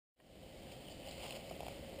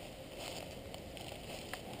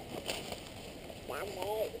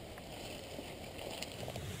Hey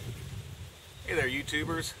there,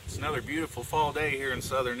 YouTubers. It's another beautiful fall day here in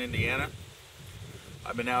southern Indiana.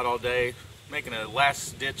 I've been out all day making a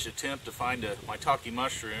last-ditch attempt to find a maitake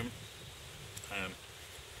mushroom.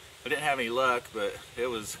 I didn't have any luck, but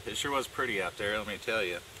it sure was pretty out there, let me tell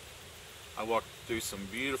you. I walked through some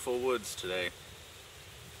beautiful woods today.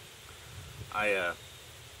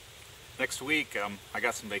 Next week I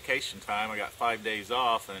got some vacation time. I got 5 days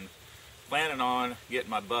off and planning on getting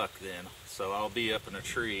my buck then. So I'll be up in a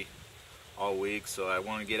tree all week. So I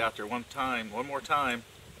want to get out there one more time,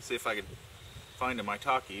 see if I can find a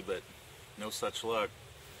maitake, but no such luck.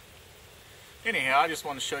 Anyhow, I just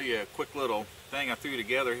want to show you a quick little thing I threw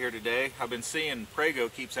together here today. I've been seeing Prego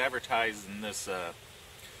keeps advertising this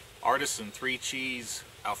artisan 3-cheese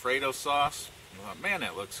Alfredo sauce. I thought, man,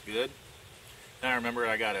 that looks good. Then I remember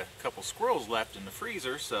I got a couple squirrels left in the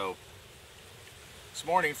freezer, so this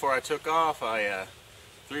morning before I took off, I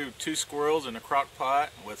threw 2 squirrels in a crock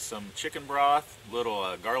pot with some chicken broth,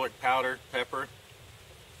 little garlic powder, pepper.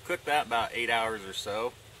 Cooked that about 8 hours or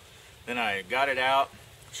so. Then I got it out,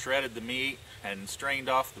 shredded the meat, and strained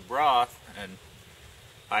off the broth, and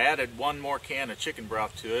I added 1 more can of chicken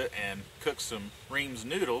broth to it and cooked some Reams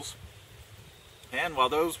noodles. And while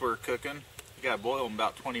those were cooking, you gotta boil them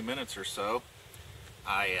about 20 minutes or so.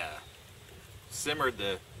 I simmered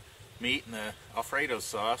the meat in the Alfredo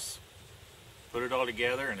sauce, put it all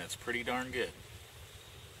together, and it's pretty darn good.